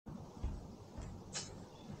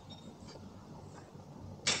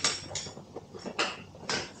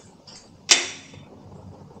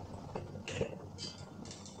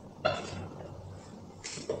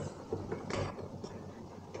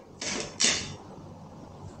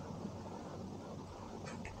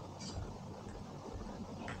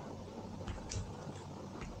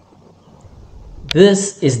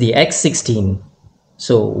This is the X16.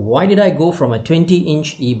 So why did I go from a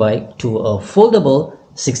 20-inch e-bike to a foldable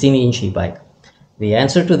 16-inch e-bike? The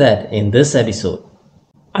answer to that in this episode.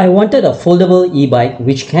 I wanted a foldable e-bike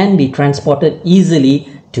which can be transported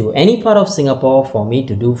easily to any part of Singapore for me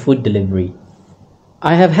to do food delivery.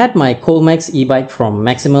 I have had my Colmax e-bike from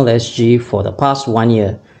Maximal SG for the past 1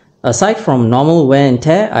 year. Aside from normal wear and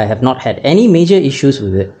tear, I have not had any major issues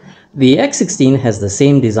with it. The X16 has the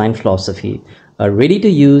same design philosophy, a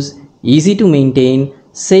ready-to-use, easy to maintain,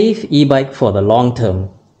 safe e-bike for the long term.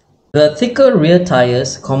 The thicker rear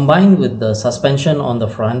tires combined with the suspension on the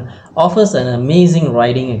front offers an amazing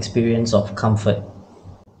riding experience of comfort.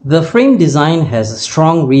 The frame design has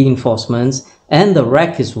strong reinforcements and the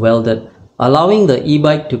rack is welded, allowing the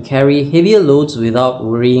e-bike to carry heavier loads without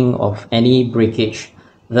worrying of any breakage.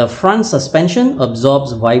 The front suspension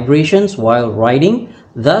absorbs vibrations while riding,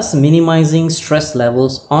 thus minimizing stress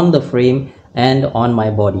levels on the frame and on my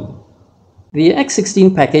body. The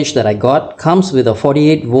X16 package that I got comes with a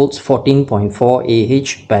 48 volts 14.4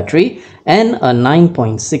 Ah battery and a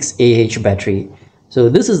 9.6 Ah battery. So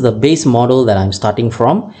this is the base model that I'm starting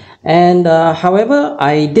from, and however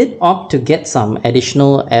I did opt to get some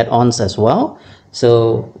additional add-ons as well.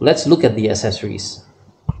 So let's look at the accessories.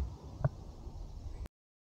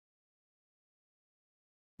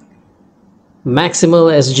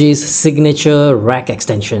 Maximal SG's signature rack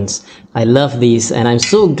extensions. I love these and I'm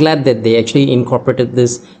so glad that they actually incorporated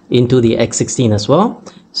this into the X16 as well.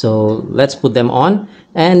 So let's put them on,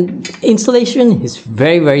 and installation is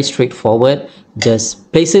very straightforward.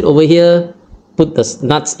 Just place it over here, put the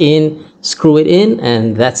nuts in, screw it in,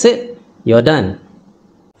 and that's it. You're done.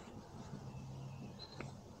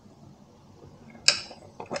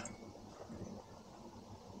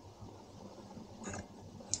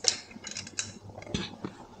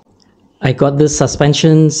 I got this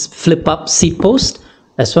suspensions flip up seat post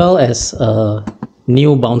as well as a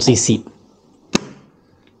new bouncy seat.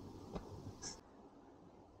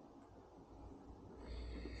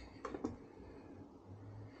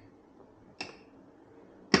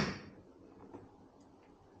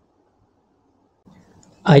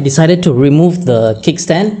 I decided to remove the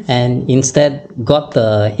kickstand and instead got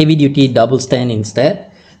the heavy duty double stand instead.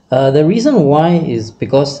 The reason why is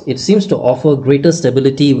because it seems to offer greater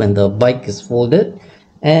stability when the bike is folded,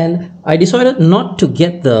 and I decided not to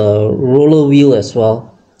get the roller wheel as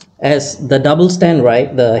well, as the double stand,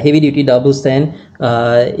 right, the heavy duty double stand,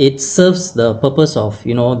 it serves the purpose of,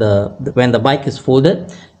 you know, when the bike is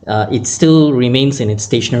folded, it still remains in its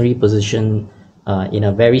stationary position in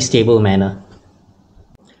a very stable manner.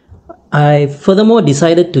 I furthermore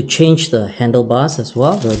decided to change the handlebars as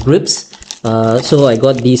well, the grips. So I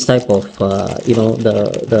got these type of you know,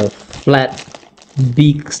 the flat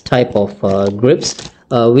beaks type of grips,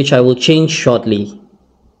 which I will change shortly.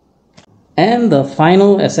 And the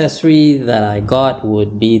final accessory that I got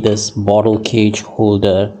would be this bottle cage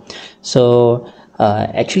holder. So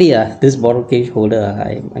actually this bottle cage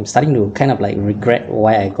holder, I'm starting to kind of like regret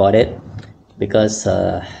why I got it, because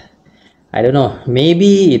I don't know,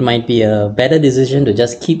 maybe it might be a better decision to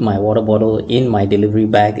just keep my water bottle in my delivery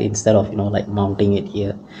bag instead of, you know, like mounting it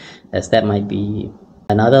here, as that might be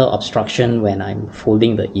another obstruction when I'm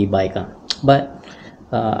folding the e-bike. But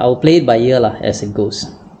I'll play it by ear as it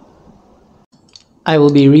goes. I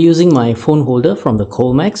will be reusing my phone holder from the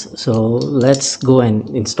Colmax, so let's go and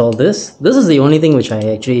install this. This is the only thing which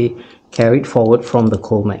I actually carried forward from the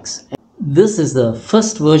Colmax. This is the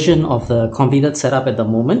first version of the completed setup at the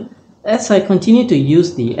moment. As I continue to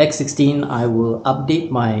use the X16, I will update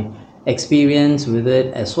my experience with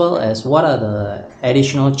it, as well as what are the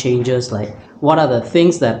additional changes, like what are the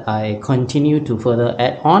things that I continue to further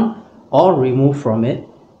add on or remove from it.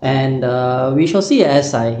 And we shall see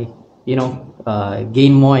as I, you know,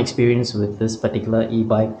 gain more experience with this particular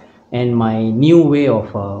e-bike and my new way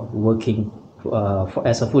of working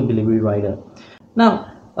as a food delivery rider. Now,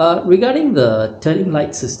 regarding the turning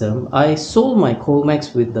light system, I sold my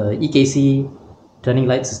Colmax with the EKC turning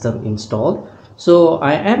light system installed. So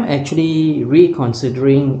I am actually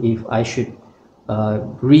reconsidering if I should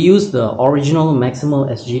reuse the original Maximal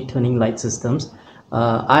SG turning light systems.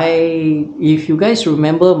 If you guys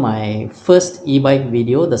remember my first e-bike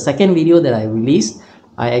video, the second video that I released,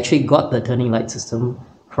 I actually got the turning light system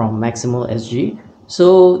from Maximal SG.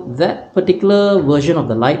 So that particular version of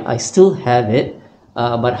the light, I still have it.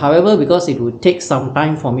 But however, because it would take some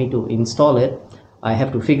time for me to install it, I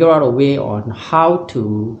have to figure out a way on how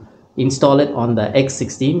to install it on the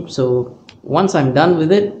X16. So once I'm done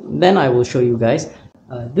with it, then I will show you guys.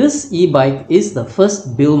 This e-bike is the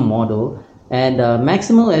first build model, and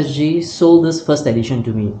Maximal SG sold this first edition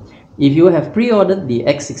to me. If you have pre-ordered the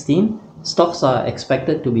X16, stocks are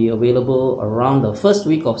expected to be available around the first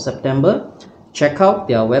week of September. Check out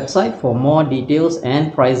their website for more details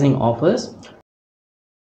and pricing offers.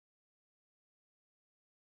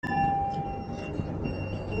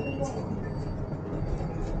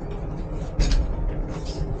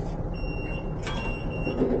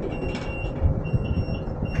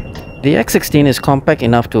 The X16 is compact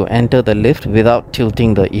enough to enter the lift without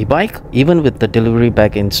tilting the e-bike, even with the delivery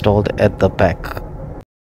bag installed at the back.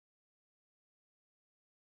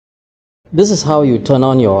 This is how you turn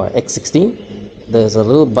on your X16. There's a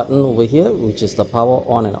little button over here which is the power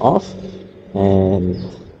on and off, and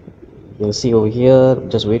you'll see over here,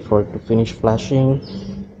 just wait for it to finish flashing.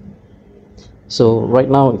 So right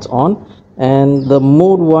now it's on, and the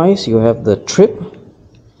mode wise you have the trip.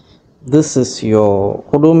 This is your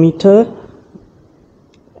odometer,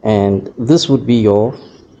 and this would be your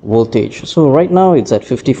voltage. So right now it's at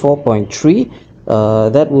 54.3.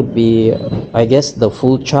 That would be, I guess, the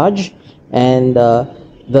full charge, and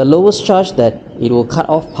the lowest charge that it will cut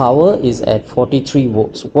off power is at 43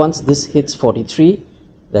 volts. Once this hits 43,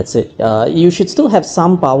 that's it. You should still have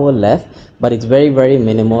some power left, but it's very, very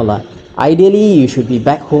minimal. Ideally you should be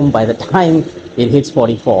back home by the time it hits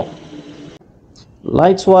 44.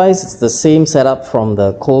 Lights wise, it's the same setup from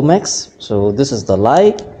the Colmex. So this is the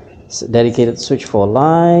light, dedicated switch for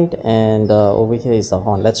light, and over here is the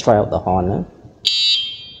horn. Let's try out the horn.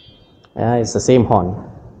 Yeah, it's the same horn.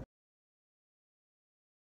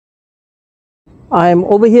 I'm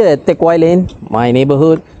over here at Teck Whye Lane, my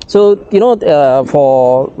neighborhood. So you know,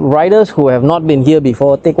 for riders who have not been here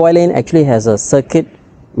before, Teck Whye Lane actually has a circuit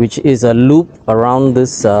which is a loop around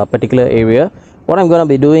this particular area. What I'm going to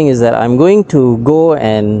be doing is that I'm going to go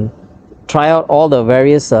and try out all the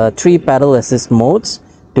various 3 pedal assist modes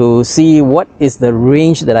to see what is the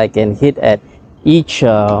range that I can hit at each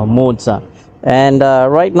modes. And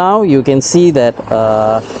right now you can see that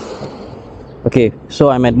okay, so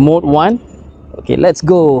I'm at mode 1. Okay, let's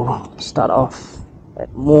go start off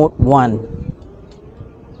at mode 1.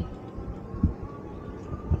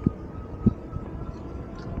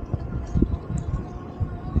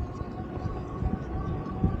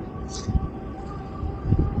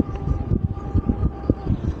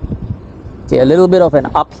 Okay, a little bit of an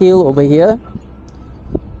uphill over here.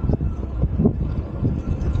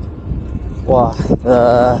 Wow,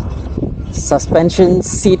 the suspension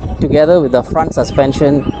seat together with the front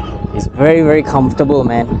suspension is very, very comfortable,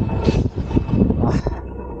 man.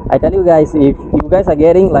 I tell you guys, if you guys are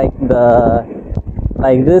getting like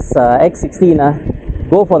this X16,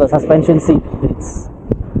 go for the suspension seat.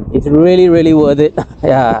 It's really, really worth it.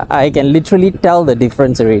 Yeah, I can literally tell the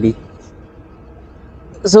difference already.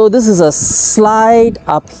 So this is a slight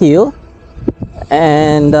uphill,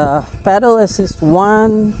 and pedal assist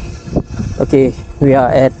 1. Okay, we are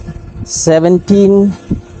at 17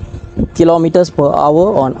 kilometers per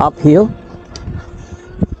hour on uphill.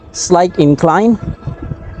 Slight incline.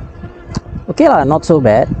 Okay lah, not so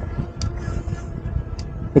bad.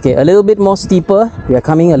 Okay, a little bit more steeper. We are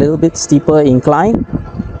coming a little bit steeper incline.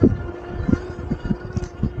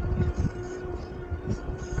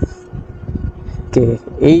 Okay,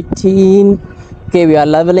 18. Okay, we are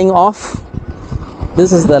leveling off.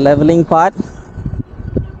 This is the leveling part.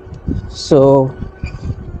 So,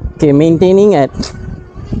 okay, maintaining at,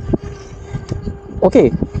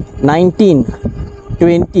 okay, 19,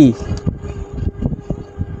 20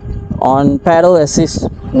 on pedal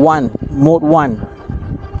assist 1, mode 1.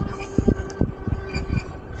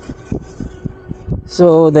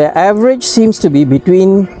 So the average seems to be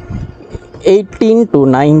between 18 to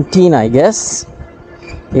 19, I guess.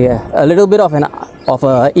 Yeah, a little bit of an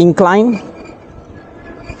incline.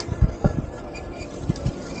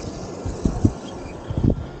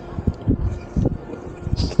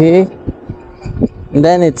 Okay, and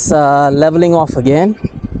then it's leveling off again.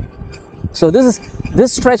 So this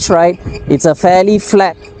stretch, right, it's a fairly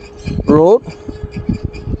flat road.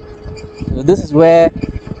 So this is where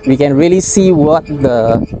we can really see what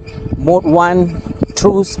the mode 1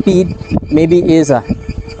 true speed maybe is.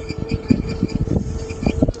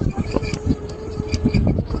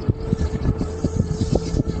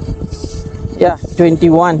 Yeah,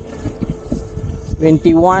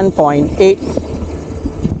 21.8.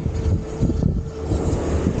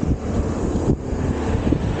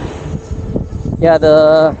 Yeah,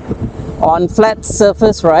 on flat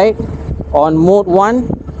surface, right, on mode 1.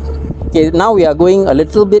 Okay, now we are going a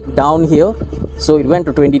little bit downhill, so it went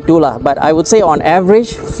to 22 lah. But I would say on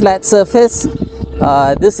average flat surface,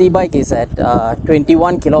 this e-bike is at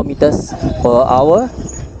 21 kilometers per hour.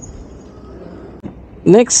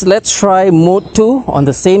 Next, let's try mode 2 on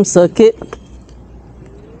the same circuit.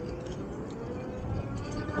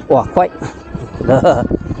 Wow, quite the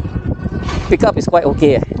pickup is quite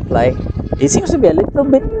okay. Like, it seems to be a little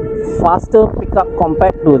bit faster pickup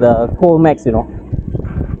compared to the Colmax, you know.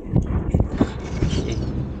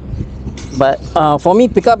 But for me,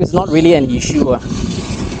 pickup is not really an issue.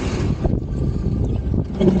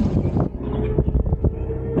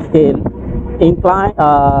 Okay, incline,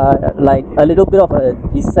 like a little bit of a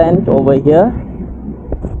descent over here.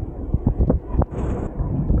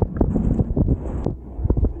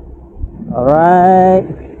 Alright,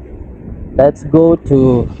 let's go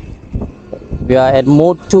to, we are at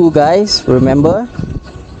mode 2 guys, remember.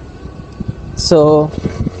 So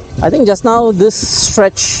I think just now this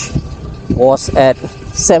stretch was at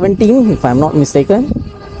 17 if I'm not mistaken.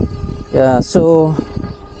 Yeah, so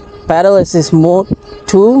pedal assist mode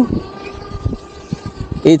 2,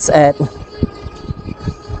 it's at,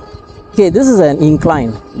 okay, this is an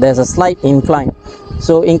incline, there's a slight incline.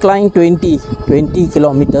 So incline 20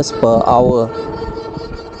 kilometers per hour.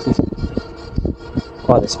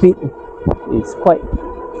 Wow, the speed is quite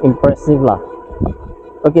impressive lah.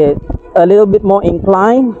 Okay, a little bit more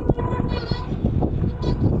incline.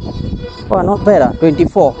 Wow, not bad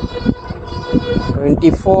 24.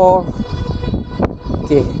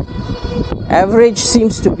 Okay, average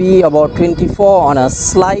seems to be about 24 on a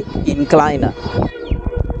slight incline.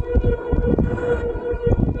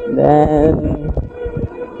 Then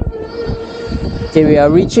okay, we are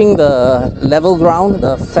reaching the level ground,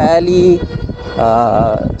 the fairly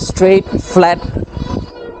straight, flat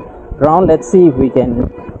ground. Let's see if we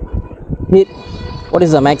can hit, what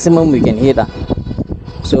is the maximum we can hit.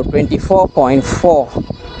 So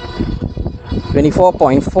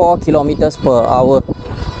 24.4 kilometers per hour.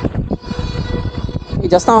 Okay,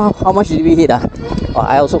 just now, how much did we hit? Oh,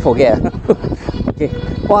 I also forget. Okay,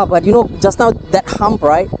 wow, but you know, just now that hump,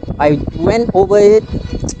 right? I went over it.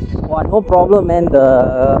 Wow, no problem, man.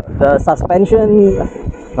 The suspension,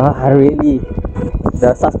 really,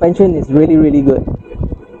 the suspension is really good.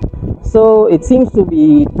 So it seems to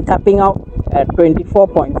be tapping out at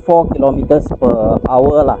 24.4 kilometers per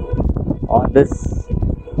hour lah on this.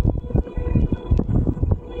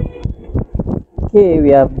 Okay,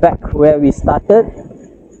 we are back where we started.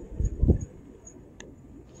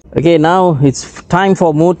 Okay, now it's time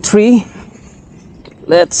for mode 3.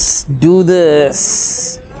 Let's do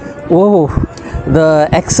this. Whoa, the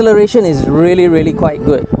acceleration is really quite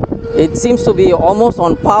good. It seems to be almost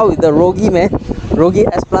on par with the Rogi, man. Rogi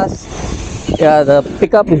S Plus. Yeah, the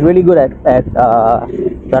pickup is really good at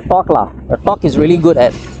the torque lah. The torque is really good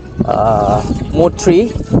at mode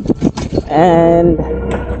 3, and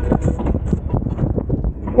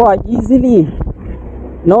wow, easily,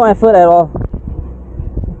 no effort at all.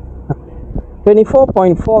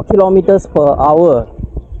 24.4 kilometers per hour.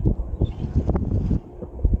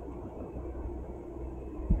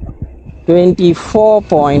 Okay,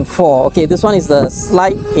 this one is the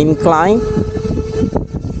slight incline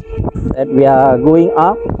that we are going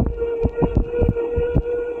up.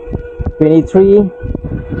 23,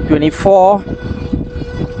 24.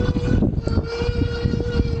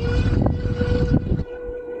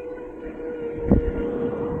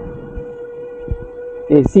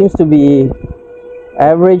 It seems to be,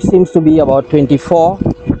 average seems to be about 24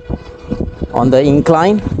 on the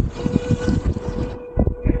incline.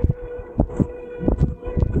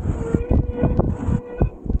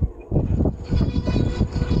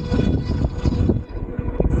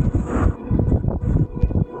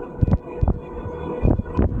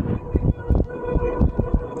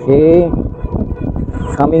 Okay,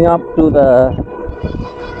 coming up to the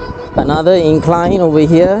another incline over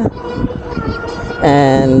here,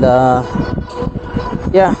 and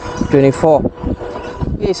yeah, 24.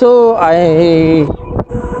 Okay, so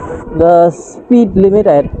the speed limit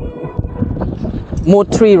at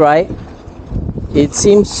mode 3, right, it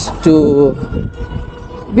seems to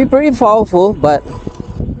be pretty powerful, but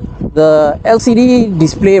the LCD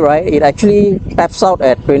display, right, it actually taps out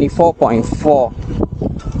at 24.4.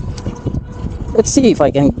 Let's see if I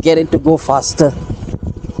can get it to go faster.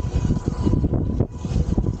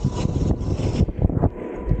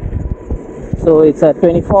 So it's at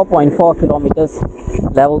 24.4 kilometers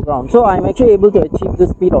level ground. So I'm actually able to achieve the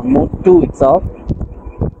speed on mode 2 itself.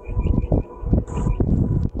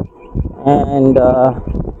 And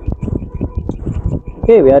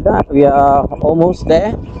okay, we are done. We are almost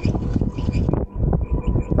there.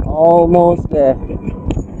 Almost there.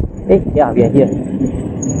 Hey, yeah, we are here.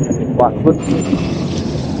 Wow, good.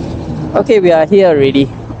 Okay, we are here already.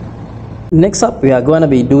 Next up, we are going to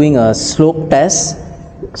be doing a slope test.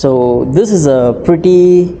 So this is a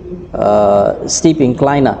pretty steep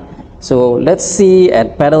incliner. So let's see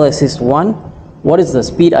at pedal assist 1 what is the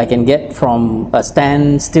speed I can get from a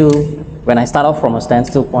standstill when I start off from a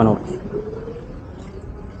standstill point of view.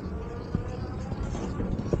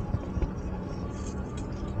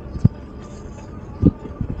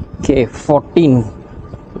 Okay, 14.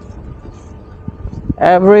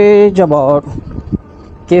 Average about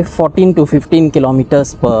 14 to 15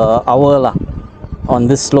 kilometers per hour lah on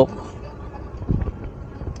this slope.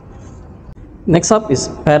 Next up is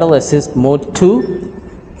pedal assist mode 2.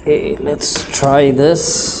 Okay, let's try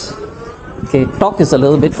this. Okay, torque is a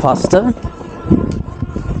little bit faster.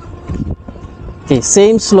 Okay,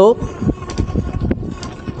 same slope.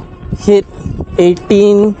 Hit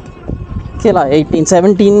 18, okay lah, 18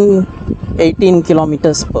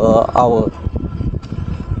 kilometers per hour.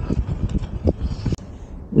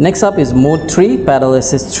 Next up is mode 3, pedal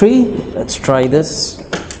assist 3. Let's try this.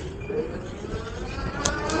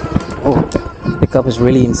 Oh, pickup is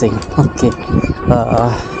really insane. Okay,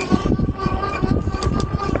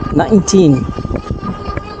 19,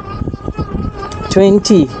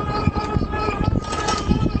 20.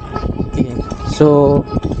 Okay, so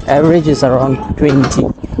average is around 20.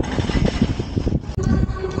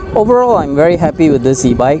 Overall, I'm very happy with this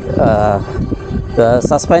e-bike. The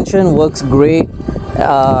suspension works great.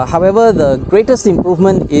 However, the greatest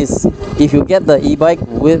improvement is if you get the e-bike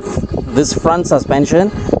with this front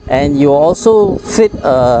suspension and you also fit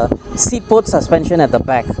a seat post suspension at the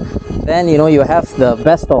back. Then you have the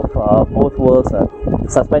best of both worlds.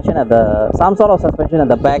 Suspension at some sort of suspension at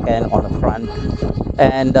the back and on the front,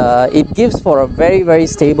 and it gives for a very, very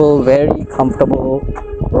stable, very comfortable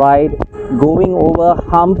ride. Going over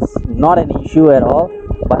humps, not an issue at all.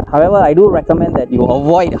 But however, I do recommend that you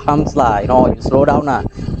avoid humps lah, you slow down lah.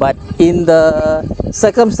 But in the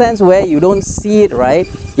circumstance where you don't see it, right,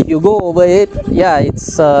 if you go over it, yeah,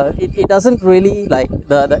 it doesn't really, like,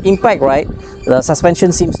 the impact, right, the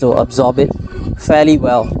suspension seems to absorb it fairly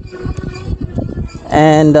well.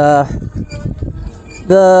 And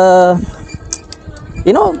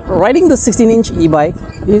riding the 16-inch e-bike,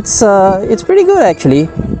 it's pretty good actually.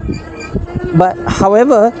 But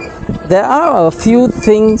however, there are a few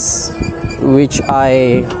things which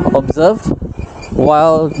I observed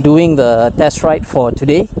while doing the test ride for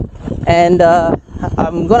today, and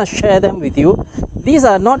I'm gonna share them with you. These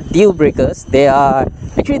are not deal breakers. They are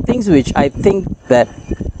actually things which I think that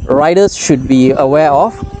riders should be aware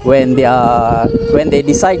of when they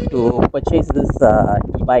decide to purchase this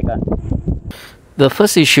e-bike. The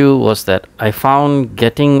first issue was that I found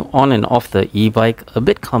getting on and off the e-bike a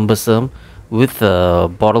bit cumbersome with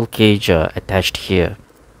the bottle cage attached here.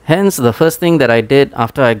 Hence, the first thing that I did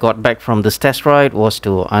after I got back from this test ride was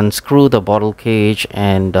to unscrew the bottle cage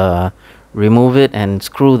and remove it and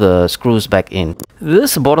screw the screws back in.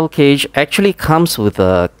 This bottle cage actually comes with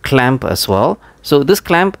a clamp as well. So this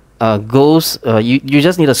clamp you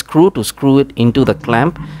just need a screw to screw it into the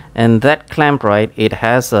clamp, and that clamp, right, it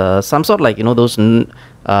has some sort, like those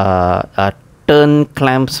turn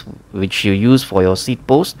clamps which you use for your seat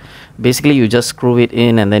post. Basically, you just screw it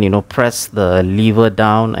in and then press the lever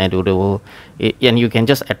down, and and you can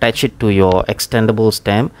just attach it to your extendable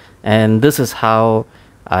stem. And this is how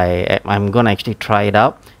I'm gonna actually try it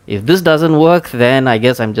out. If this doesn't work, then I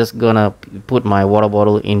guess I'm just gonna put my water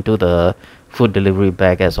bottle into the food delivery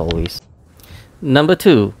bag as always. Number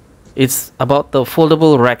 2, it's about the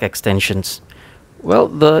foldable rack extensions. Well,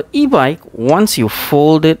 the e-bike, once you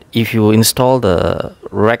fold it, if you install the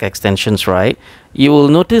rack extensions right, you will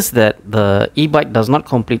notice that the e-bike does not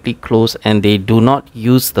completely close, and they do not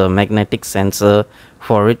use the magnetic sensor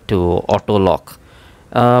for it to auto lock.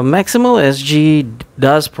 Maximal SG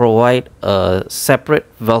does provide a separate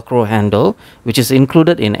Velcro handle which is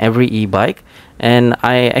included in every e-bike, and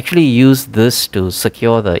I actually use this to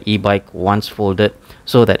secure the e-bike once folded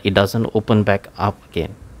so that it doesn't open back up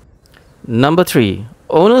again. Number 3,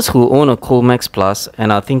 owners who own a Colmax Plus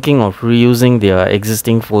and are thinking of reusing their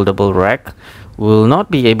existing foldable rack will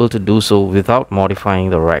not be able to do so without modifying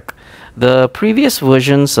the rack. The previous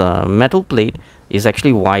version's metal plate is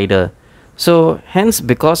actually wider. So hence,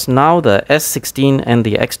 because now the S16 and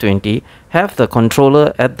the X20 have the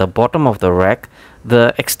controller at the bottom of the rack,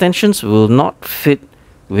 the extensions will not fit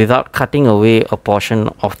without cutting away a portion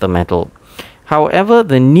of the metal. However,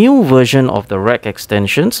 the new version of the rack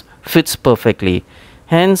extensions fits perfectly.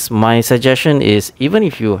 Hence, my suggestion is, even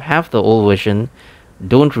if you have the old version,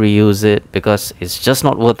 don't reuse it because it's just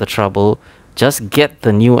not worth the trouble. Just get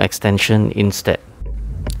the new extension instead.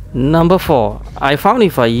 Number 4. I found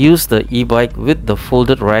if I use the e-bike with the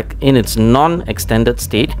folded rack in its non-extended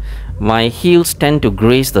state, my heels tend to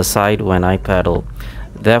graze the side when I pedal.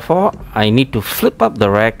 Therefore, I need to flip up the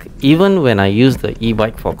rack even when I use the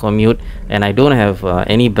e-bike for commute and I don't have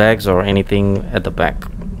any bags or anything at the back.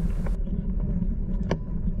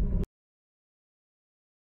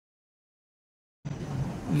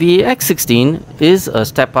 The X16 is a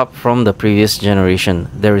step up from the previous generation,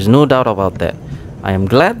 there is no doubt about that. I am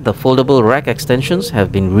glad the foldable rack extensions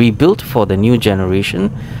have been rebuilt for the new generation.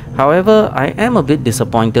 However, I am a bit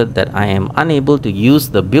disappointed that I am unable to use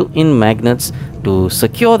the built-in magnets to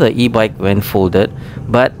secure the e-bike when folded,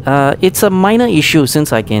 but it's a minor issue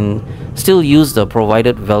since I can still use the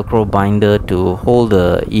provided Velcro binder to hold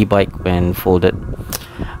the e-bike when folded.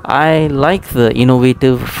 I like the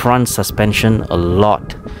innovative front suspension a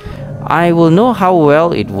lot. I will know how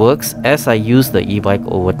well it works as I use the e-bike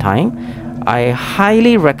over time. I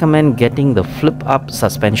highly recommend getting the flip-up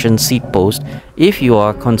suspension seat post if you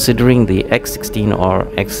are considering the X16 or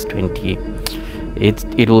X20.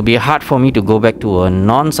 It will be hard for me to go back to a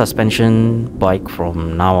non-suspension bike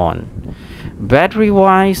from now on.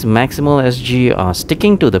 Battery-wise, Maximal SG are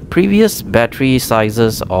sticking to the previous battery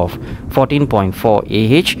sizes of 14.4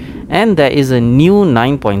 Ah, and there is a new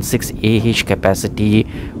 9.6 Ah capacity,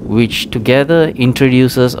 which together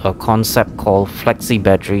introduces a concept called Flexi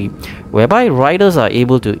Battery, whereby riders are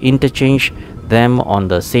able to interchange them on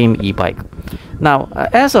the same e-bike. Now,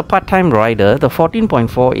 as a part-time rider, the 14.4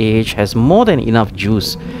 Ah has more than enough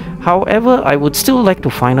juice. However, I would still like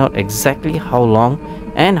to find out exactly how long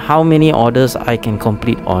and how many orders I can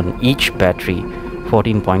complete on each battery,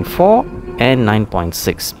 14.4 and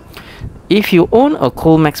 9.6. If you own a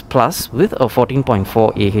Coolmax Plus with a 14.4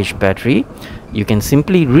 Ah battery, you can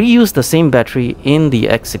simply reuse the same battery in the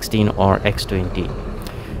X16 or X20.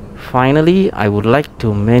 Finally, I would like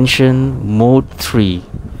to mention Mode 3.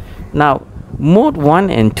 Now, Mode 1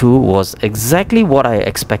 and 2 was exactly what I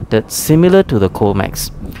expected, similar to the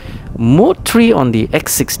Coolmax. Mode 3 on the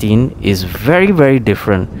X16 is very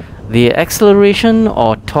different. The acceleration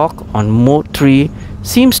or torque on Mode 3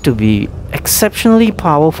 seems to be exceptionally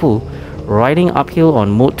powerful. Riding uphill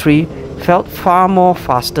on Mode 3 felt far more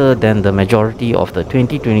faster than the majority of the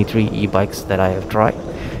 2023 e-bikes that I have tried.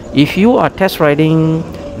 If you are test riding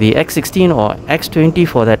the X16 or X20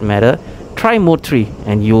 for that matter, try Mode 3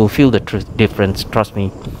 and you will feel the difference, trust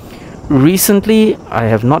me. Recently, I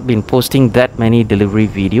have not been posting that many delivery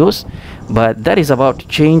videos, but that is about to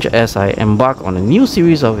change as I embark on a new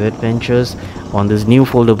series of adventures on this new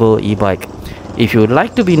foldable e-bike. If you would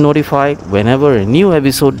like to be notified whenever a new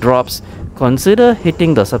episode drops, consider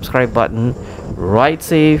hitting the subscribe button. Ride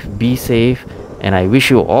safe, be safe, and I wish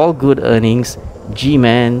you all good earnings.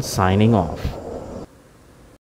 G-Man signing off.